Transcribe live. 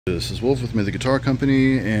This is Wolf with Mythic Guitar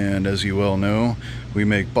Company, and as you well know, we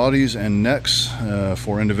make bodies and necks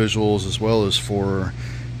for individuals as well as for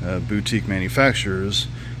boutique manufacturers.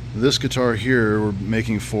 This guitar here we're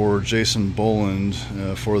making for Jason Boland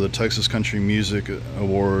for the Texas Country Music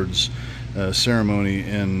Awards ceremony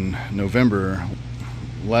in November.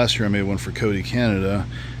 Last year I made one for Cody, Canada.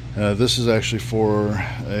 This is actually for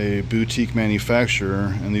a boutique manufacturer,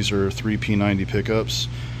 and these are 3 P90 pickups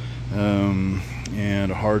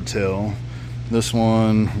and a hardtail. This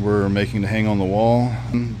one we're making to hang on the wall.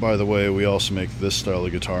 By the way, we also make this style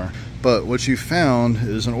of guitar. But what you found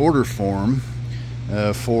is an order form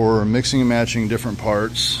for mixing and matching different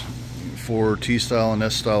parts for T-style and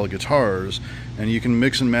S-style guitars, and you can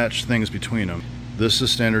mix and match things between them. This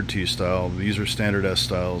is standard T-style, these are standard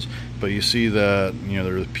S-styles, but you see that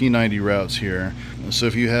there are P90 routes here. So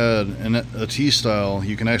if you had a T-style,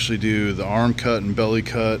 you can actually do the arm cut and belly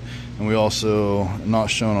cut, and we also, not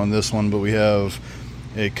shown on this one, but we have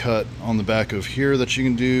a cut on the back of here that you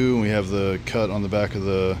can do. We have the cut on the back of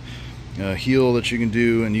the heel that you can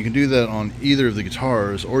do, and you can do that on either of the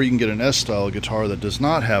guitars, or you can get an S-style guitar that does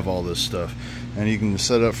not have all this stuff, and you can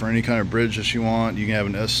set it up for any kind of bridge that you want. You can have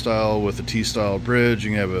an S-style with a T-style bridge,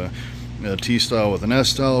 you can have a T-style with an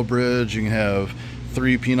S-style bridge, you can have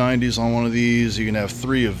 3 P90s on one of these, you can have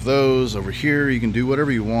 3 of those over here. You can do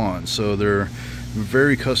whatever you want, so they're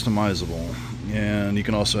very customizable. And you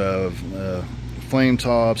can also have flame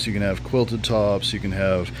tops, you can have quilted tops, you can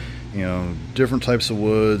have different types of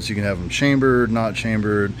woods. You can have them chambered, not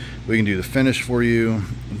chambered. We can do the finish for you.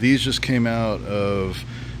 These just came out of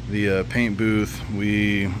the paint booth.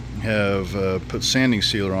 We have put sanding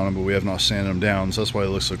sealer on them, but we have not sanded them down, so that's why it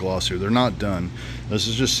looks so glossier. They're not done. This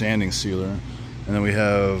is just sanding sealer. And then we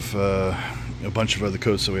have a bunch of other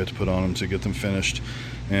coats that we have to put on them to get them finished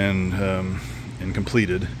and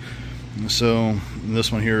completed. So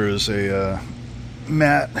this one here is a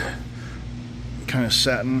matte kind of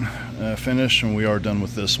satin finish, and we are done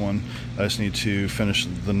with this one. I just need to finish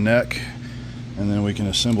the neck, and then we can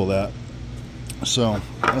assemble that. So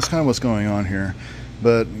that's kind of what's going on here.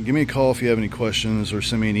 But give me a call if you have any questions, or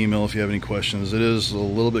send me an email if you have any questions. It is a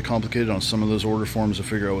little bit complicated on some of those order forms to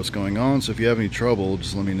figure out what's going on, so if you have any trouble,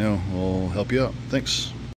 just let me know. We'll help you out. Thanks.